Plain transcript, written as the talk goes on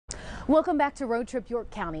Welcome back to Road Trip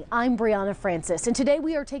York County. I'm Brianna Francis, and today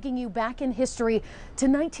we are taking you back in history to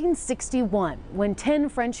 1961, when 10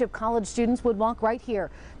 Friendship College students would walk right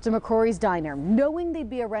here to McCrory's Diner, knowing they'd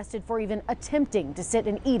be arrested for even attempting to sit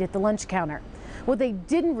and eat at the lunch counter. What they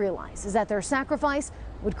didn't realize is that their sacrifice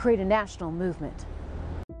would create a national movement.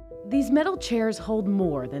 These metal chairs hold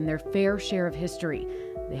more than their fair share of history.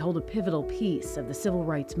 They hold a pivotal piece of the civil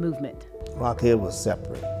rights movement. Rock Hill was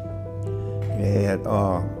separate. You had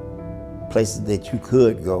places that you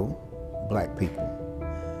could go, black people,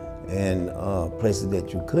 and places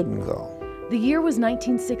that you couldn't go. The year was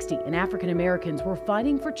 1960, and African Americans were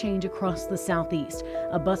fighting for change across the Southeast.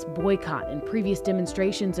 A bus boycott and previous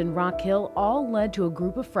demonstrations in Rock Hill all led to a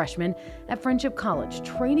group of freshmen at Friendship College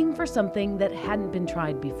training for something that hadn't been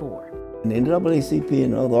tried before. And the NAACP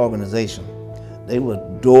and other organizations, they were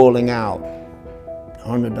doling out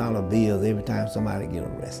 $100 bills every time somebody get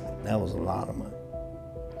arrested. That was a lot of money.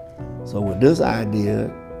 So with this idea,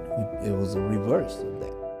 it was a reverse of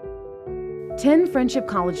that. 10 Friendship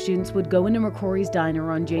College students would go into McCrory's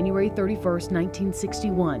Diner on January 31st,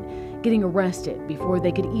 1961, getting arrested before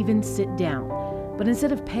they could even sit down. But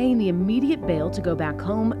instead of paying the immediate bail to go back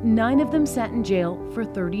home, 9 of them sat in jail for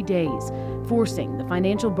 30 days, forcing the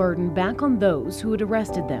financial burden back on those who had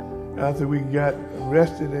arrested them. After we got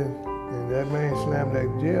arrested and that man slammed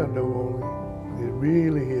that jail door on me, it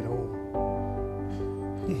really hit home.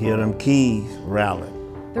 You hear them keys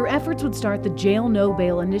rattling. Their efforts would start the Jail No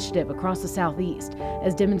Bail initiative across the Southeast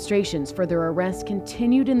as demonstrations for their arrest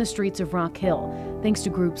continued in the streets of Rock Hill, thanks to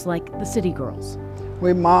groups like the City Girls.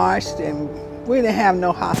 We marched and we didn't have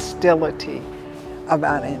no hostility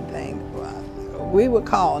about anything. We would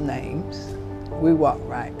call names. We walked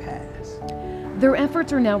right past. Their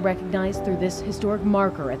efforts are now recognized through this historic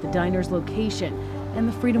marker at the diner's location and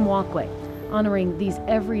the Freedom Walkway, honoring these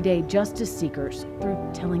everyday justice seekers through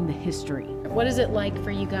telling the history. What is it like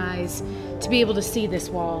for you guys to be able to see this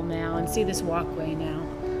wall now and see this walkway now?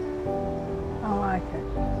 I like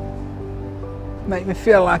it. Make me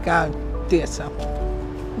feel like I did something.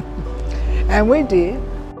 And we did.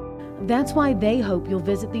 That's why they hope you'll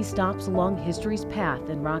visit these stops along history's path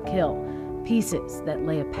in Rock Hill, pieces that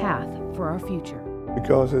lay a path for our future.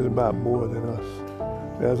 Because it's about more than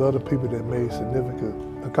us. There's other people that made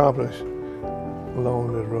significant accomplishments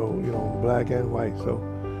along this road, you know, black and white. So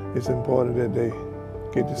it's important that they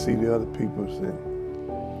get to see the other peoples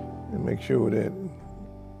and make sure that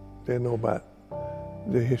they know about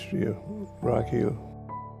the history of Rock Hill.